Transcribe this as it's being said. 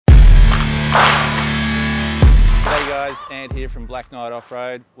guys, Ant here from Black Knight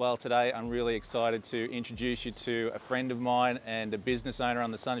Off-Road. Well, today I'm really excited to introduce you to a friend of mine and a business owner on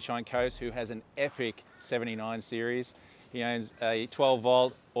the Sunshine Coast who has an epic 79 series. He owns a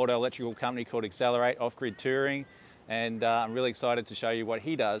 12-volt auto-electrical company called Accelerate Off-Grid Touring, and I'm really excited to show you what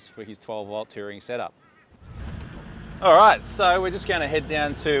he does for his 12-volt touring setup. All right, so we're just going to head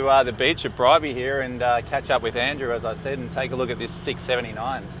down to the beach at Bribie here and catch up with Andrew, as I said, and take a look at this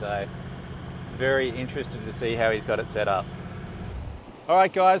 679. So very interested to see how he's got it set up. All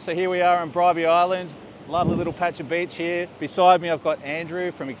right guys, so here we are on Bribie Island. Lovely little patch of beach here. Beside me I've got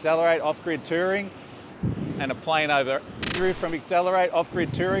Andrew from Accelerate Off-Grid Touring and a plane over. Andrew from Accelerate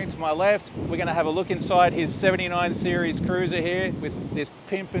Off-Grid Touring to my left. We're going to have a look inside his 79 Series Cruiser here with this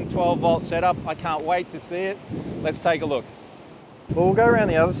pimpin' 12-volt setup. I can't wait to see it. Let's take a look. Well, we'll go around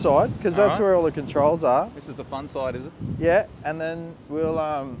the other side because that's where all the controls are. This is the fun side, is it? Yeah, and then we'll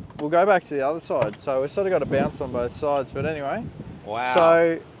go back to the other side. So we've sort of got to bounce on both sides. But anyway, wow.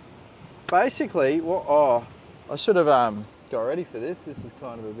 So basically, I should have got ready for this. This is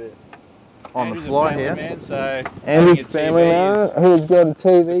kind of a bit on Andrew's the fly a here. Man, so Andrew's family man who's got a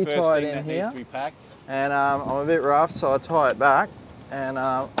TV tied in that here, needs to be packed. and I'm a bit rough, so I tie it back. And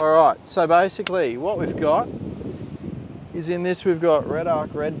all right, so basically, what we've got is in this we've got red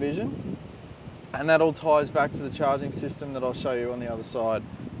arc, red vision, and that all ties back to the charging system that I'll show you on the other side.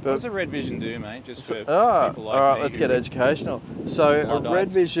 But what does a red vision do, mate? Just for people like all right, me let's who get educational. So a red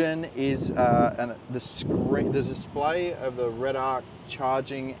Luddites. vision is the display of the red arc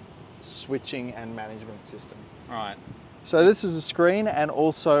charging, switching and management system. Right. So this is a screen and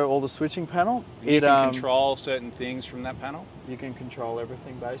also all the switching panel. You can control certain things from that panel? You can control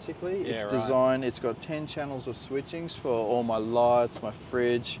everything basically. Yeah, it's designed, it's got 10 channels of switchings for all my lights, my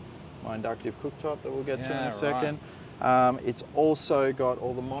fridge, my inductive cooktop that we'll get to in a second. It's also got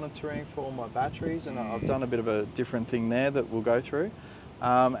all the monitoring for all my batteries, and I've done a bit of a different thing there that we'll go through.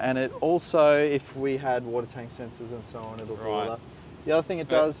 And it also, if we had water tank sensors and so on, it'll do all that. The other thing it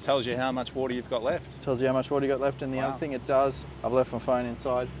does... tells you how much water you've got left. Tells you how much water you got left, and the other thing it does, I've left my phone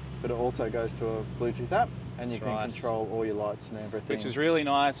inside, but it also goes to a Bluetooth app, and you can control all your lights and everything. Which is really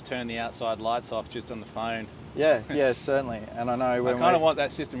nice, turn the outside lights off just on the phone. Yeah, yeah, certainly. And I know when I kind of want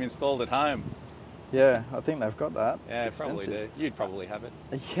that system installed at home. Yeah, I think they've got that. Yeah, probably do. You'd probably have it.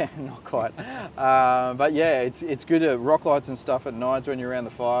 Yeah, not quite. But yeah, it's good at rock lights and stuff at nights when you're around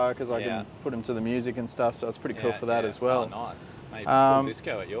the fire, because I can put them to the music and stuff, so it's pretty cool for that as well. Oh, nice. Maybe full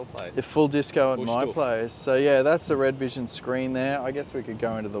disco at your place. The full disco at my place. So yeah, that's the red vision screen there. I guess we could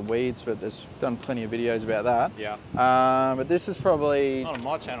go into the weeds, but there's done plenty of videos about that. Yeah. But this is probably... Not on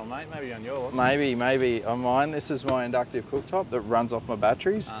my channel, mate. Maybe on yours. Maybe on mine. This is my inductive cooktop that runs off my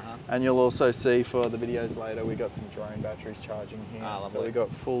batteries. And you'll also see for the videos later, we got some drone batteries charging here. So we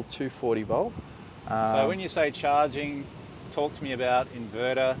got full 240 volt. So when you say charging, talk to me about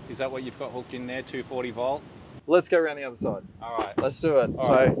inverter. Is that what you've got hooked in there, 240 volt? Let's go around the other side. All right. Let's do it.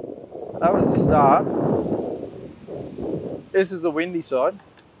 That was the start. This is the windy side.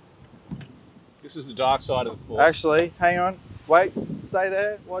 This is the dark side of the force. Actually, hang on. Wait, stay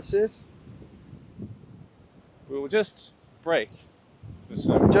there. Watch this. We will just brake. For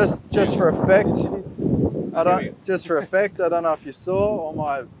some just for effect. Just for effect. I don't know if you saw, all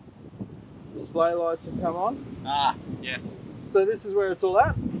my display lights have come on. Ah, yes. So this is where it's all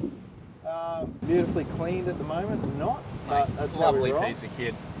at. Beautifully cleaned at the moment, not. But that's how we roll. Piece of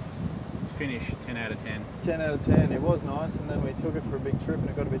kit. Finish 10 out of 10. 10 out of 10. It was nice, and then we took it for a big trip and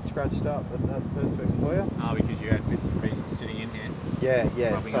it got a bit scratched up, but that's Perspex for you. Oh, because you had bits and pieces sitting in here.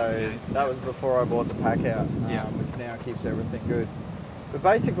 Yeah. So that was before I bought the pack out, which now keeps everything good. But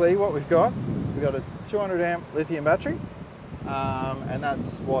basically, what we've got a 200 amp lithium battery, and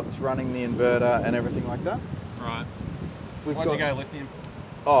that's what's running the inverter and everything like that. Right. Why'd you go lithium?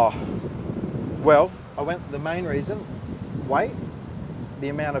 Oh, well, the main reason, weight, the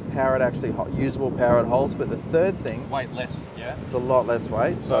amount of power it actually, usable power it holds, but the third thing... Weight less, yeah? It's a lot less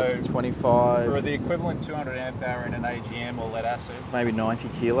weight, so it's 25... For the equivalent 200 amp hour in an AGM or lead acid? Maybe 90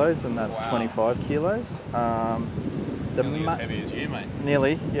 kilos, and that's 25 kilos. Nearly as heavy as you, mate.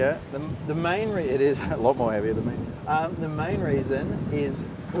 Nearly, yeah. The main it is a lot more heavier than me. The main reason is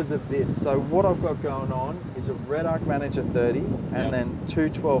because of this. So what I've got going on is a Red Arc Manager 30 and then two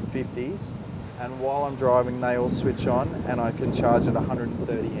 1250s. And while I'm driving, they all switch on and I can charge at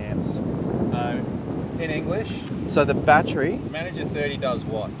 130 amps. So, in English? So the battery... Manager 30 does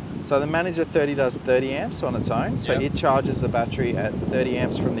what? So the Manager 30 does 30 amps on its own. So it charges the battery at 30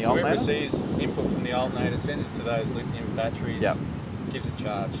 amps from the alternator. So it receives input from the alternator, sends it to those lithium batteries, gives it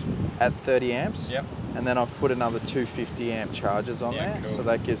charge. At 30 amps? Yep. And then I've put another 250 amp chargers on there. Cool. So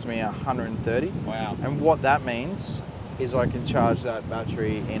that gives me 130. Wow. And what that means is I can charge that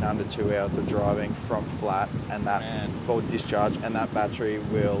battery in under 2 hours of driving from flat, and that will discharge, and that battery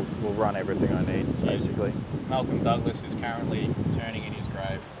will run everything I need, basically. Malcolm Douglas is currently turning in his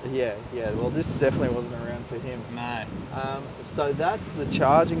grave. Yeah. Well, this definitely wasn't around for him. No. So that's the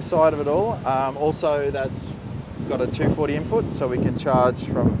charging side of it all. Also, that's got a 240 input, so we can charge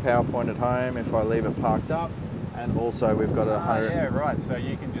from a power point at home if I leave it parked up. And also we've got a 100. Yeah, right. So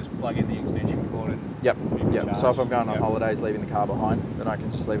you can just plug in the extension cord and Yep. So if I'm going on holidays, leaving the car behind, then I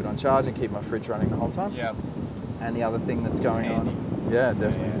can just leave it on charge and keep my fridge running the whole time. Yep. And the other thing that's going on, yeah,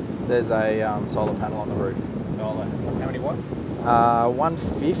 definitely. Yeah. There's a solar panel on the roof. Solar. How many watt?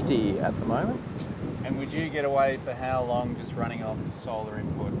 150 at the moment. And would you get away for how long just running off solar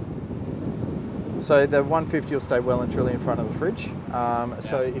input? So the 150 will stay well and truly in front of the fridge.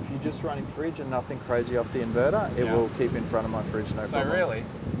 So if you're just running fridge and nothing crazy off the inverter, it will keep in front of my fridge, no problem. So really,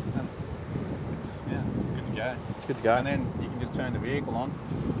 it's good to go. It's good to go. And then you can just turn the vehicle on,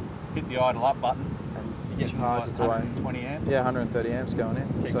 hit the idle up button, and you get charges away. 120 amps. Yeah, 130 amps going in.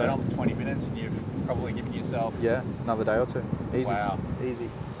 Keep that on for 20 minutes and you've probably given yourself... Yeah, another day or two. Easy. Wow. Easy.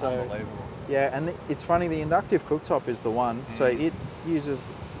 So, unbelievable. Yeah, and it's funny, the inductive cooktop is the one. So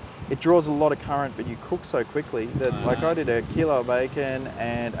it draws a lot of current, but you cook so quickly that, like, I did a kilo of bacon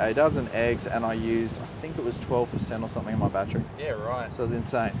and a dozen eggs, and I used, I think it was 12% or something in my battery. Yeah, right. So it's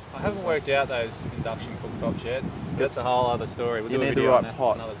insane. I haven't worked out those induction cooktops yet. That's a whole other story. We'll you do need a video the right on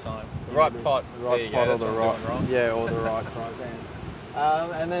pot. Another time. The right pot. The right pot, or the right, or the right front.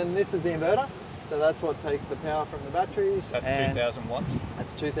 And then this is the inverter. So that's what takes the power from the batteries. That's 2,000 watts.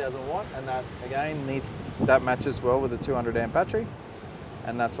 That's 2,000 watt, and that again that matches well with a 200 amp battery.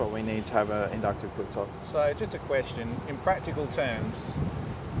 And that's what we need to have an inductive cooktop. So just a question, in practical terms,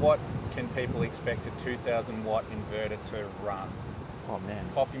 what can people expect a 2,000 watt inverter to run? Oh man.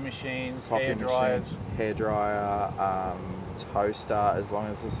 Coffee machines, hair dryers? Hairdryer, toaster, as long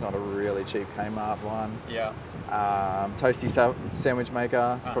as it's not a really cheap Kmart one. Yeah. Toasty sandwich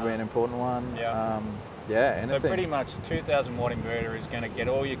maker, it's probably an important one. Yeah. Yeah, anything. So pretty much a 2,000 watt inverter is going to get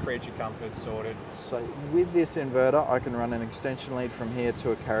all your creature comforts sorted. So with this inverter, I can run an extension lead from here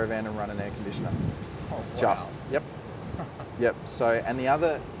to a caravan and run an air conditioner. Oh, wow. Just. Yep. Yep. So, and the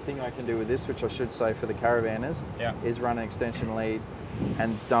other thing I can do with this, which I should say for the caravanners, is run an extension lead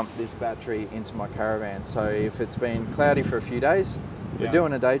and dump this battery into my caravan. So if it's been cloudy for a few days, we're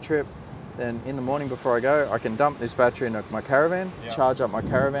doing a day trip, then in the morning before I go, I can dump this battery into my caravan, charge up my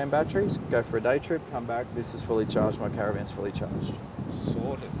caravan batteries, go for a day trip, come back, this is fully charged, my caravan's fully charged.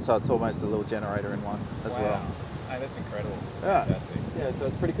 Sorted. So it's almost a little generator in one as well. Hey, that's incredible. Yeah. Fantastic. Yeah, so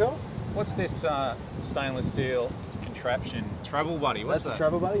it's pretty cool. What's this stainless steel contraption? Travel Buddy, what's that? That's a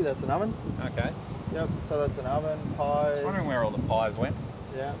Travel Buddy, that's an oven. Okay. Yep, so that's an oven, pies. I was wondering where all the pies went.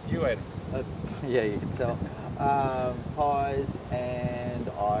 Yeah. You ate them. Yeah, you can tell. Pies, and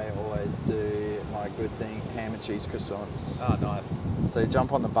I always do my good thing, ham and cheese croissants. Oh, nice. So you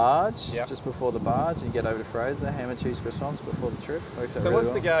jump on the barge, just before the barge, and you get over to Fraser, ham and cheese croissants before the trip. Works out so really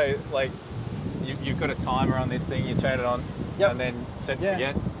what's well. the go, like, you've got a timer on this thing, you turn it on, and then set and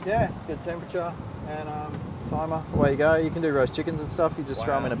forget? Yeah, it's good temperature, and timer, away you go. You can do roast chickens and stuff, you just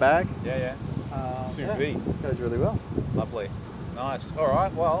throw them in a bag. Yeah. Sous vide. Goes really well. Lovely. Nice. All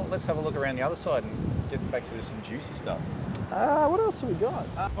right, well, let's have a look around the other side and get back to some juicy stuff. What else have we got?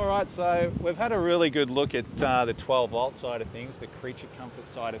 All right, so we've had a really good look at the 12 volt side of things, the creature comfort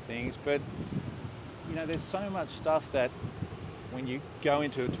side of things, but you know, there's so much stuff that when you go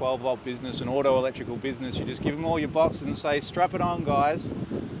into a 12 volt business, an auto electrical business, you just give them all your boxes and say, strap it on, guys.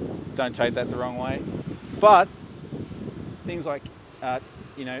 Don't take that the wrong way. But things like,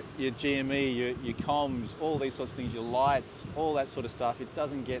 you know, your GME, your comms, all these sorts of things, your lights, all that sort of stuff, it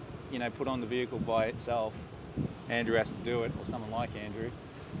doesn't get, you know, put on the vehicle by itself. Andrew has to do it, or someone like Andrew.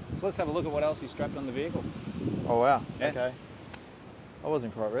 So let's have a look at what else he's strapped on the vehicle. Oh wow, okay. I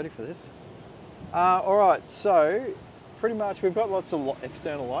wasn't quite ready for this. All right, so pretty much we've got lots of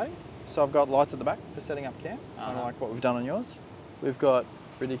external lighting. So I've got lights at the back for setting up camp, kind of like what we've done on yours. We've got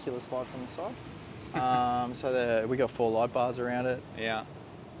ridiculous lights on the side. So we got 4 light bars around it. Yeah.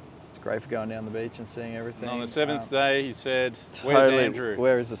 It's great for going down the beach and seeing everything. And on the 7th day, he said, where's Andrew?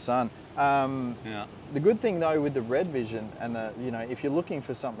 Where is the sun? Yeah. The good thing though with the red vision and the, you know, if you're looking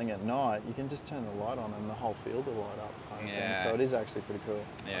for something at night, you can just turn the light on and the whole field will light up. Kind of thing. So it is actually pretty cool.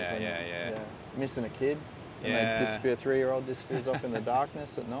 Yeah. Missing a kid, and they disappear, 3-year-old disappears off in the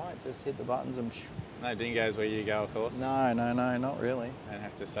darkness at night, just hit the buttons and no dingoes where you go, of course. No, not really. I don't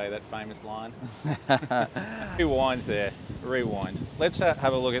have to say that famous line. Rewind there, rewind. Let's have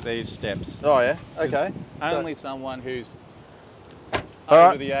a look at these steps. Oh yeah, okay. Only someone who's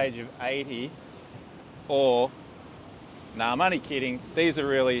over the age of 80 or Nah, I'm only kidding. These are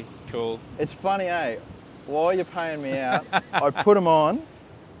really cool. It's funny, eh? While you're paying me out, I put them on,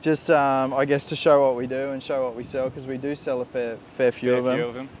 just I guess to show what we do and show what we sell, because we do sell a fair few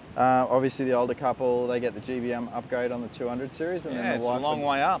of them. Obviously, the older couple, they get the GBM upgrade on the 200 series, and then the wife it's a long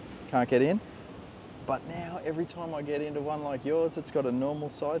way up. Can't get in. But now, every time I get into one like yours, it's got a normal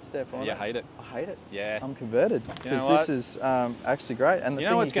side step on it. You hate it. I hate it. Yeah. I'm converted, because this is actually great. And you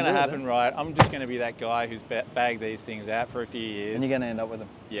know what's going to happen, right? I'm just going to be that guy who's bagged these things out for a few years. And you're going to end up with them.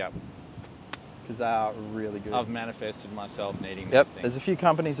 Yeah. Because they are really good. I've manifested myself needing these things. There's a few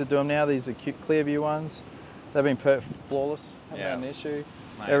companies that do them now. These are Clearview ones. They've been flawless. Haven't had an issue.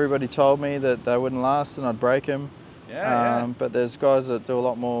 Mate. Everybody told me that they wouldn't last and I'd break them. But there's guys that do a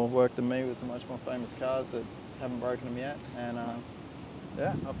lot more work than me with much more famous cars that haven't broken them yet. And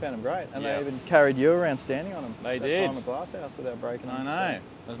yeah, I found them great. And they even carried you around standing on them. They did. Time at Glass House without breaking them. I know.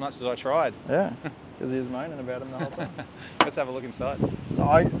 As much as I tried. Yeah. Because he was moaning about them the whole time. Let's have a look inside. So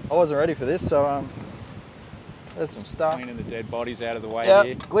I wasn't ready for this, so there's some stuff. Cleaning the dead bodies out of the way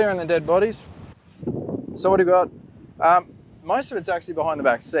here. Clearing the dead bodies. So what do we got? Most of it's actually behind the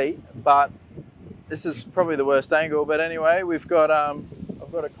back seat, but this is probably the worst angle. But anyway, we've got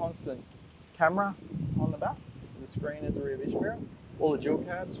I've got a constant camera on the back. The screen is a rear vision mirror. All the dual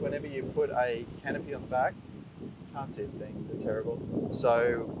cabs, whenever you put a canopy on the back, can't see a thing. They're terrible.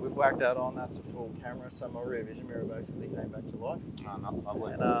 So we've whacked that on. That's a full camera. So my rear vision mirror basically came back to life. Oh, not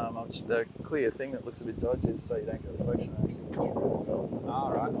lovely. And the clear thing that looks a bit dodgy is so you don't get reflection. Actually,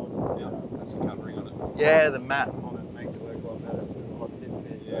 all right. Yeah, that's the covering on it. Yeah, the matte on it makes it work a lot better. It's a bit of a hot tip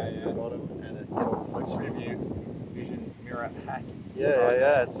to the bottom, and it get all reflection. Rear vision mirror hack.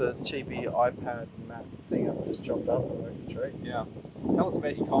 Yeah. It's a cheapy iPad matte thing I've just chopped up. It works a treat. Yeah. Tell us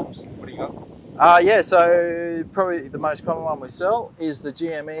about your comms. What do you got? So probably the most common one we sell is the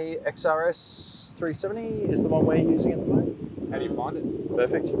GME XRS 370 is the one we're using at the moment. How do you find it?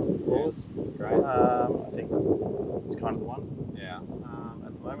 Perfect. Flawless. Great. I think it's kind of the one. Yeah.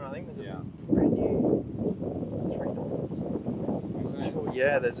 At the moment, I think there's a brand new $3.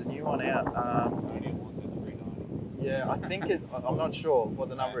 Yeah, there's a new one out. Yeah, I think I'm not sure what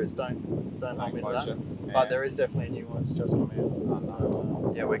the number is. Don't hold me to that. Yeah. But there is definitely a new one. It's just come out.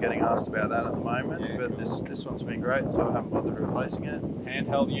 So yeah, we're getting asked about that at the moment. Yeah, but cool. This one's been great, so I haven't bothered replacing it.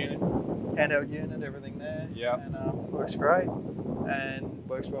 Handheld unit. Handheld unit, everything there. Yeah. And works great. And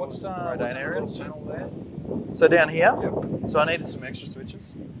works well with Rodane aerials. Panel there? So down here. Yep. So I needed some extra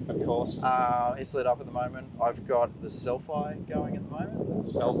switches. Of course. It's lit up at the moment. I've got the Selfie going at the moment.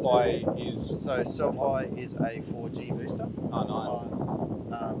 Selfie is? So Selfie is a 4G booster. Oh, nice.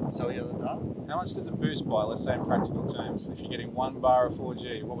 Cellular data. How much does it boost by, let's say in practical terms? If you're getting 1 bar of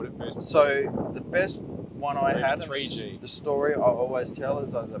 4G, what would it boost? So the best one I had, 3G. The story I always tell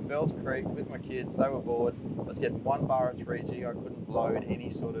is I was at Bells Creek with my kids, they were bored. I was getting 1 bar of 3G, I couldn't load any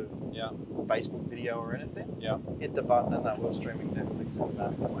sort of Facebook video or anything. Yeah. Hit the button and that was streaming Netflix in the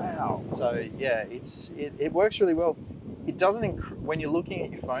back. Wow. So yeah, it works really well. It doesn't when you're looking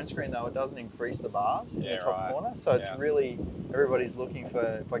at your phone screen though, it doesn't increase the bars in the top corner. So it's really, everybody's looking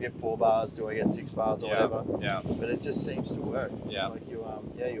for, if I get 4 bars, do I get 6 bars or whatever? Yeah. But it just seems to work. Yeah. Like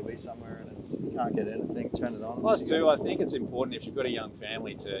you'll be somewhere and you can't get anything, turn it on. Plus too, I think it's important if you've got a young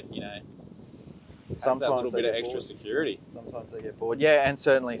family to, have that little bit of extra security. Sometimes they get bored. Yeah, and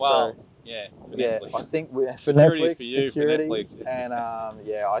certainly for Netflix. I think for Netflix, for you, security, for Netflix. And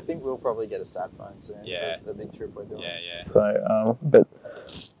I think we'll probably get a sat phone soon. Yeah. The big trip we're doing. Yeah. So, but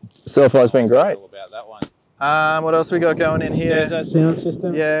Selfie's been great. All about that one. What else we got going in here? Sterzo sound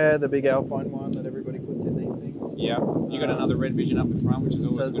system. Yeah, the big Alpine one that everybody puts in these things. Yeah. You got another red vision up the front, which is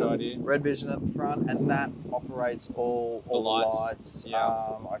always a good idea. Red vision at the front, and that operates all the lights. Yeah.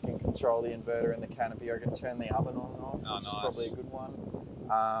 I can control the inverter and the canopy. I can turn the oven on and off, which is probably a good one.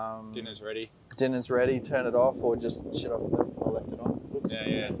 Dinner's ready. Dinner's ready. Turn it off, or just shut off I left it on. Whoops. Turn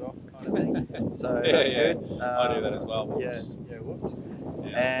it off, kind of thing. So that's good. I do that as well. Whoops. Yeah. Whoops.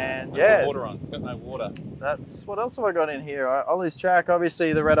 Yeah. And the water on. Got no water. That's what else have I got in here? I lose track.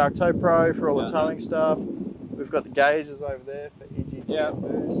 Obviously the Red Arc Tow Pro for all the towing stuff. We've got the gauges over there for EGT and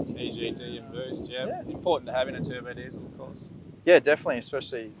boost. EGT and boost. Yeah. Important to have in a turbo diesel, of course. Yeah, definitely.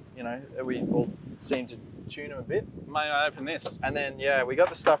 Especially we all seem to tune them a bit. May I open this? And then we got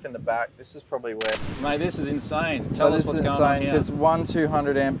the stuff in the back. This is probably where. Mate, this is insane. Tell us what's going on here. Because one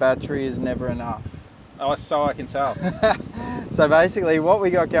 200 amp battery is never enough. Oh, so I can tell. So basically what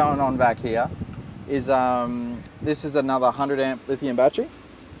we got going on back here is this is another 100 amp lithium battery,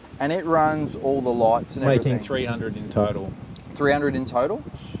 and it runs all the lights and everything. Making 300 in total. 300 in total.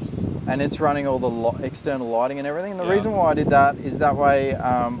 and it's running all the external lighting and everything. And the Yeah. reason why I did that is that way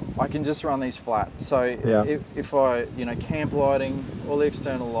I can just run these flat. So if I, camp lighting, all the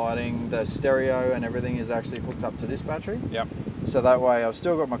external lighting, the stereo and everything is actually hooked up to this battery. Yep. So that way I've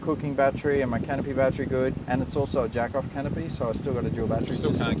still got my cooking battery and my canopy battery good, and it's also a jack-off canopy, so I still got a dual battery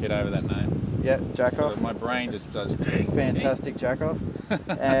Still system. can't get over that name. Yeah, jack-off. My brain just does. Fantastic jack-off.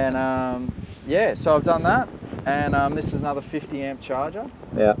 And yeah, so I've done that, and this is another 50 amp charger.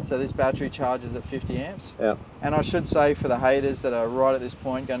 Yeah. So this battery charges at 50 amps. Yeah. And I should say, for the haters that are right at this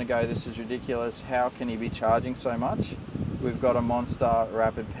point going to go, this is ridiculous, how can he be charging so much? We've got a Monster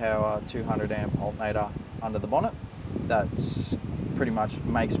Rapid Power 200 amp alternator under the bonnet. That's pretty much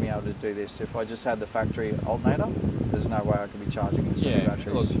makes me able to do this. If I just had the factory alternator, there's no way I could be charging this many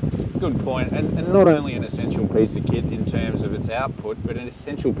batteries. Look, good point. And not only an essential piece of kit in terms of its output, but an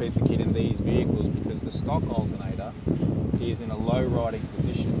essential piece of kit in these vehicles, because the stock alternator is in a low riding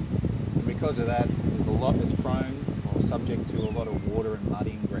position. And because of that, there's a lot that's prone or subject to a lot of water and mud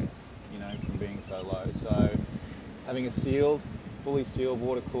ingress, from being so low. So having a fully sealed,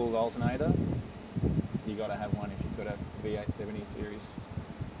 water-cooled alternator, you got to have one if you've got a V8 70 series.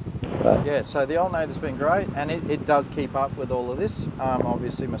 Yeah, so the alternator's been great, and it does keep up with all of this.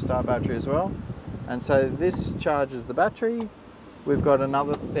 Obviously my start battery as well. And so this charges the battery. We've got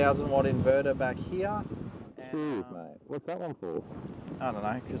another 1000 watt inverter back here. Mate, what's that one for? I don't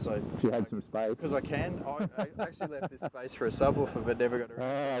know, because You had some space. Because I can. I actually left this space for a subwoofer, but never got around.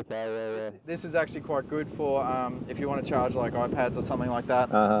 Oh, okay, yeah. This is actually quite good for if you want to charge like iPads or something like that,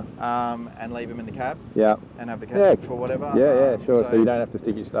 and leave them in the cab. Yeah. And have the cab for whatever. Yeah, sure. So you don't have to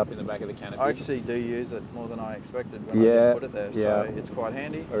stick your stuff in the back of the canopy. I actually do use it more than I expected when I didn't put it there, so it's quite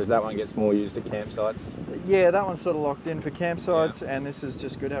handy. Whereas that one gets more used at campsites. Yeah, that one's sort of locked in for campsites, and this is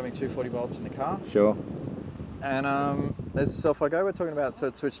just good having 240 volts in the car. Sure. And there's the self-I go we're talking about, so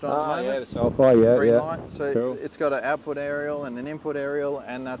it's switched on at the moment. Yeah, the self-I, Green light. So cool. It's got an output aerial and an input aerial,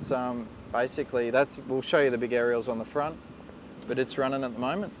 and that's basically, we'll show you the big aerials on the front, but it's running at the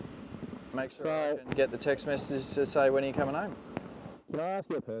moment. Make sure I can get the text message to say when are you coming home. Can I ask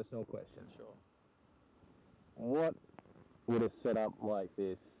you a personal question? Sure. What would a setup like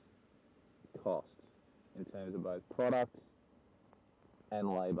this cost in terms of both product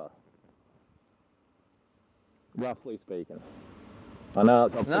and labour? Roughly speaking. I know, I'll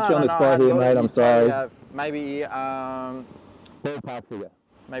put you on the spot here, mate, I'm sorry. Maybe, ballpark figure.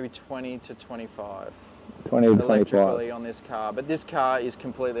 maybe 20 to 25. 20 to 25. Electrically on this car, but this car is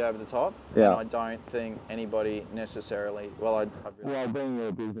completely over the top, and I don't think anybody necessarily, well, being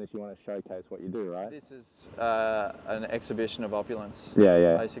your business, you want to showcase what you do, right? This is an exhibition of opulence,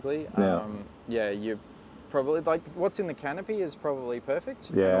 basically. You probably, like, what's in the canopy is probably perfect,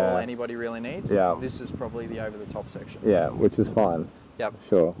 and all anybody really needs. This is probably the over-the-top section. Yeah, which is fine. Yep.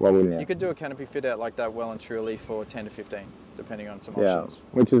 Sure, well, wouldn't you? You could do a canopy fit out like that well and truly for 10 to 15, depending on some options.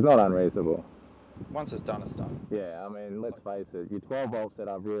 Which is not unreasonable. Once it's done, it's done. Yeah, I mean, let's face it, your 12 volt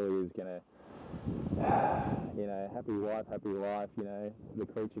setup really is going to, happy wife, happy life, the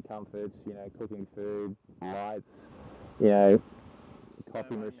creature comforts, cooking food, lights,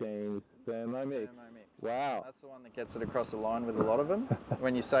 coffee machines, Thermomix. Wow. That's the one that gets it across the line with a lot of them.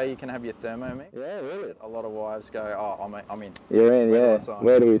 When you say you can have your Thermomix, really? A lot of wives go, oh, I'm in. You're in,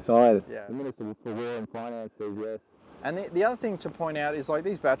 Where do we sign? Yeah. The Minister for War and Finance says yes. And the other thing to point out is, like,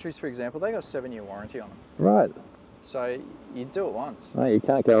 these batteries, for example, they got a 7-year warranty on them. Right. So you do it once. Oh, you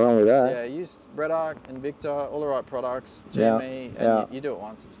can't go wrong with that. Yeah, use Red Arc, Invicta, all the right products, GME, and you do it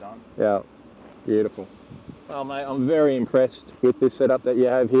once, it's done. Yeah, beautiful. Well, mate, I'm very impressed with this setup that you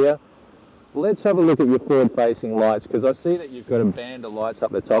have here. Let's have a look at your forward-facing lights, because I see that you've got a band of lights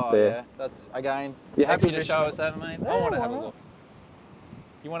up the top there. Yeah, that's, again... You happy to show us that, mate? I want to have a look.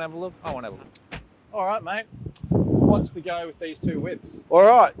 You want to have a look? I want to have a look. All right, mate. What's the go with these two whips? All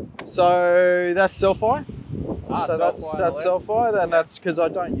right, so that's self-I. So that's self-I, and that's because I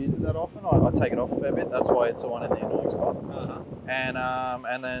don't use it that often. I take it off a fair bit. That's why it's the one in the annoying spot.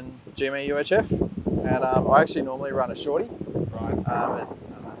 And then GME UHF, and I actually normally run a shorty. Right.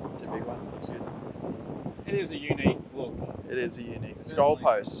 Two big ones, looks good. It is a unique look. It is a unique. It's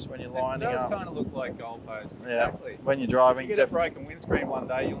goalposts when you're lining up. It does kind of look like goalposts. Yeah. Exactly. When you're driving. If you get a broken windscreen one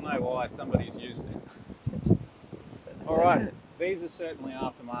day, you'll know why somebody's used it. All right. These are certainly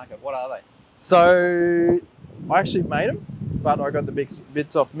aftermarket. What are they? So I actually made them, but I got the big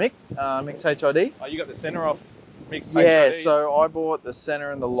bits off Mick, Mick's HID. Oh, you got the center off Mick's HID? Yeah, so I bought the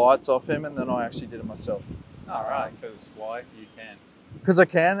center and the lights off him, and then I actually did it myself. All right, because why? You can. Because I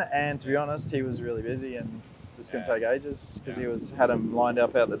can, and to be honest, he was really busy, and this can take ages, because he had them lined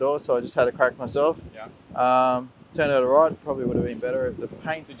up out the door, so I just had to crack myself. Yeah. Turned out alright. Probably would have been better if the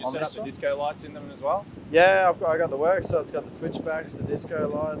paint. Did you on set up this the one. disco lights in them as well? Yeah, I got the works, so it's got the switchbacks, the disco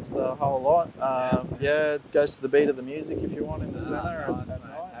lights, the whole lot. Yeah, it goes to the beat of the music if you want in the centre. Nice, mate.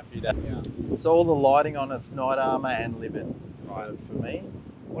 Happy day. Yeah. So all the lighting on it's night armour and livid for me.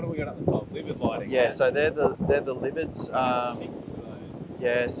 What have we got up the top? Livid lighting. Yeah, so they're the livids. 6 of those.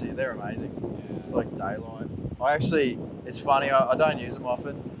 Yeah, see, they're amazing. Yeah. It's like daylight. It's funny. I don't use them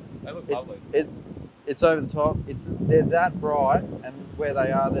often. They look lovely. It's over the top. They're that bright, and where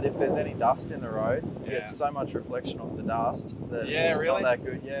they are, that if there's any dust in the road, you get so much reflection off the dust that it's really? not that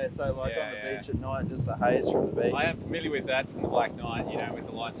good. Yeah, so like on the beach at night, just the haze from the beach. I am familiar with that from the Black Knight, you know, with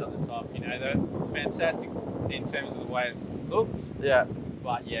the lights up the top. You know, they're fantastic in terms of the way it looks. Yeah.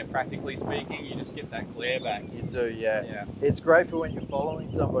 But yeah, practically speaking, you just get that glare back. You do, yeah. Yeah. It's great for when you're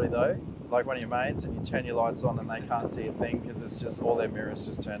following somebody though, like one of your mates, and you turn your lights on and they can't see a thing because it's just all their mirrors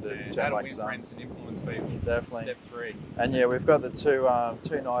just turn like suns. And influence people. Definitely. Step 3. And yeah, we've got the two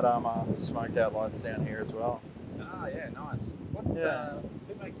night armour smoked out lights down here as well. Ah, yeah, nice.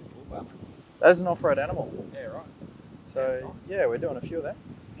 Who makes this bullbar? That's an off-road animal. Yeah, right. So yeah, we're doing a few of them.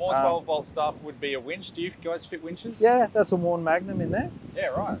 More 12-volt stuff would be a winch. Do you guys fit winches? Yeah, that's a worn Magnum in there. Yeah,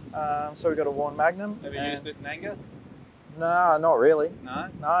 right. So we've got a worn Magnum. Have you used it in anger? No, not really. No?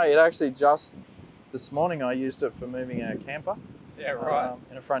 No, it actually just, this morning I used it for moving a camper. Yeah, right.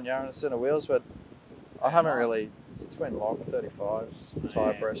 In a front yard and a set of wheels, but I haven't really, it's twin lock, 35s,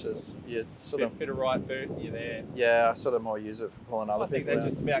 tyre pressures. You sort of bit of right boot, you're there. Yeah, I sort of more use it for pulling other people I think that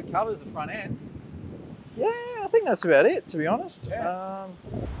just about covers the front end. Yeah, I think that's about it, to be honest. Yeah.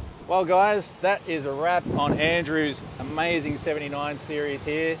 Well guys, that is a wrap on Andrew's amazing 79 series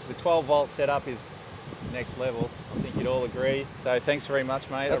here. The 12-volt setup is next level. I think you'd all agree. So thanks very much,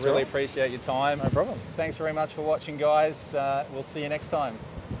 mate. I really appreciate your time. No problem. Thanks very much for watching, guys. We'll see you next time.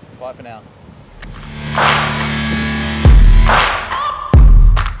 Bye for now.